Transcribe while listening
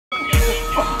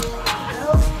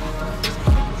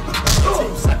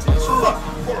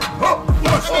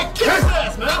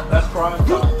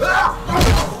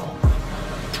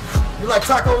like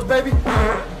tacos, baby?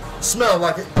 Smell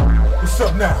like it. What's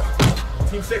up now?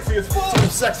 Team sexy as fuck. Team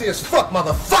sexy as fuck,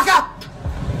 motherfucker!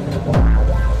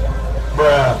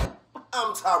 Bruh.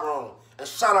 I'm Tyrone, and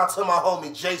shout out to my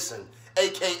homie Jason,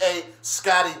 a.k.a.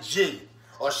 Scotty G.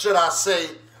 Or should I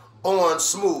say, Born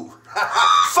Smooth.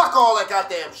 Fuck all that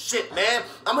goddamn shit, man.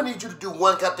 I'm gonna need you to do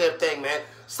one goddamn thing, man.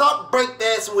 Stop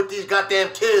breakdancing with these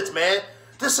goddamn kids, man.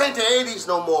 This ain't the 80s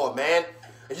no more, man.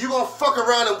 And you gonna fuck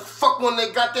around and fuck one of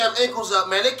their goddamn ankles up,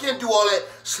 man. They can't do all that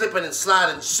slipping and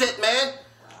sliding shit, man.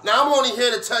 Now, I'm only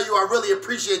here to tell you I really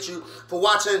appreciate you for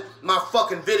watching my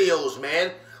fucking videos,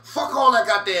 man. Fuck all that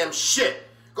goddamn shit.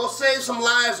 Go save some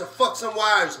lives or fuck some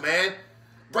wives, man.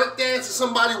 Break dance to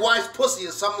somebody's wife's pussy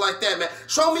or something like that, man.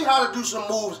 Show me how to do some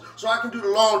moves so I can do the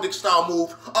long dick style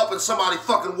move up in somebody's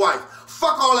fucking wife.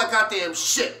 Fuck all that goddamn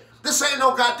shit. This ain't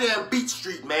no goddamn Beat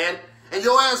Street, man. And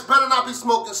your ass better not be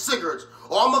smoking cigarettes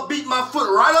or I'm gonna beat my foot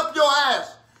right up your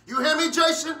ass. You hear me,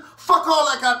 Jason? Fuck all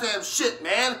that goddamn shit,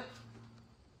 man.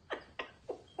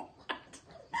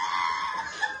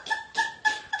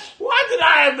 Why did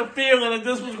I have the feeling that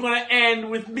this was going to end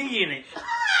with me in it?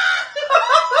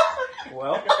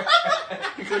 Well,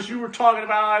 because you were talking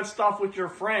about all that stuff with your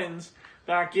friends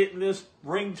about getting this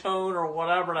ringtone or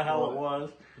whatever the hell it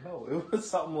was. No, it was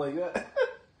something like that.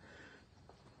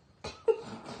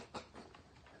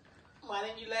 Why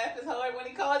didn't you laugh as hard when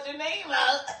he called your name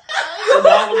out? And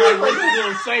I was like, what are you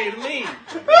going to say to me?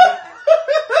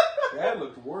 Dad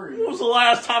looked worried. When was the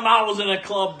last time I was in a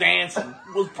club dancing?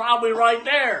 It was probably right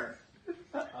there.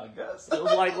 I guess. It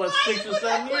was like, 6 or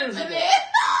 7 years ago.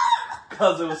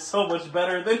 Because it was so much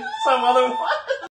better than some other one.